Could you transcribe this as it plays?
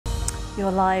You're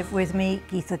live with me,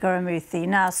 Geetha Garamuthi.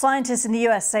 Now, scientists in the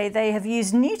US say they have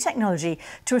used new technology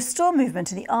to restore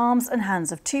movement in the arms and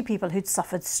hands of two people who'd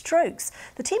suffered strokes.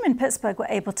 The team in Pittsburgh were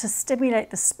able to stimulate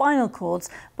the spinal cords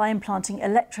by implanting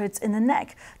electrodes in the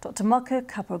neck. Dr. Marco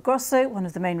Capogrosso, one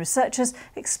of the main researchers,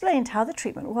 explained how the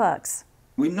treatment works.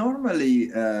 We normally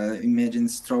imagine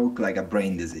stroke like a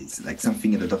brain disease, like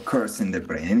something that occurs in the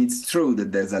brain. And it's true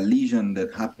that there's a lesion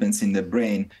that happens in the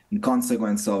brain in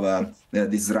consequence of a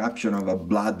disruption of a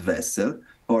blood vessel,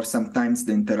 or sometimes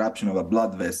the interruption of a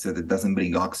blood vessel that doesn't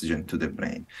bring oxygen to the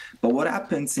brain. But what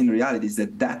happens in reality is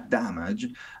that damage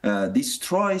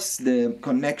destroys the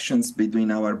connections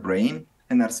between our brain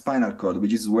and our spinal cord,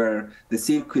 which is where the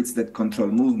circuits that control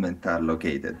movement are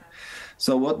located.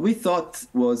 So what we thought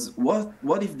was,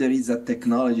 what if there is a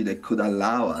technology that could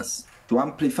allow us to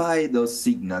amplify those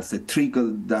signals that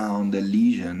trickle down the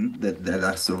lesion that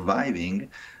are surviving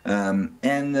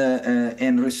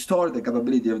and restore the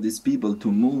capability of these people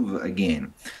to move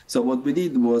again. So what we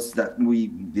did was that we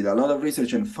did a lot of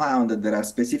research and found that there are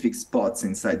specific spots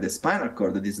inside the spinal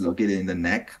cord that is located in the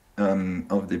neck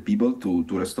of the people to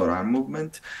restore arm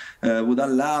movement, would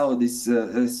allow these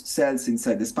cells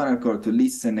inside the spinal cord to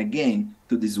listen again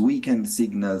to these weakened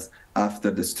signals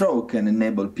after the stroke and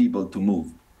enable people to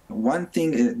move. One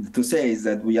thing to say is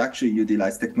that we actually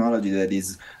utilize technology that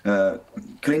is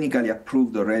clinically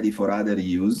approved already for other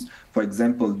use. For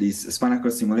example, this spinal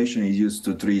cord stimulation is used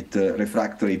to treat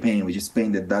refractory pain, which is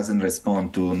pain that doesn't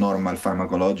respond to normal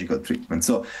pharmacological treatment.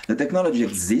 So the technology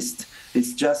exists.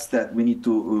 It's just that we need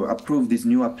to approve this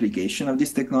new application of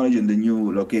this technology and the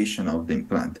new location of the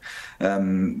implant.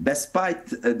 Despite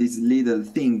this little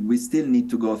thing, we still need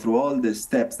to go through all the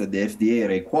steps that the FDA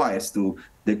requires to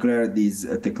declare these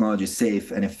technologies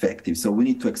safe and effective. So we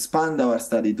need to expand our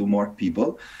study to more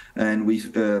people, and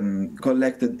we've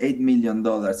collected $8 million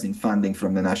in funding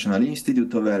from the National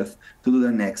Institute of Health to do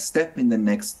the next step in the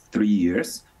next 3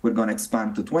 years. We're going to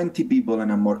expand to 20 people in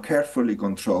a more carefully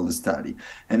controlled study.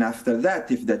 And after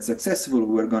that, if that's successful,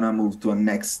 we're going to move to a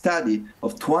next study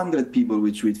of 200 people,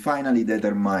 which will finally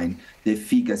determine the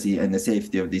efficacy and the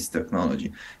safety of this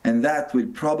technology. And that will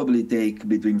probably take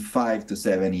between 5 to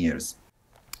 7 years.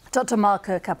 Dr.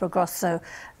 Marco Capogrosso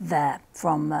there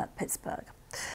from Pittsburgh.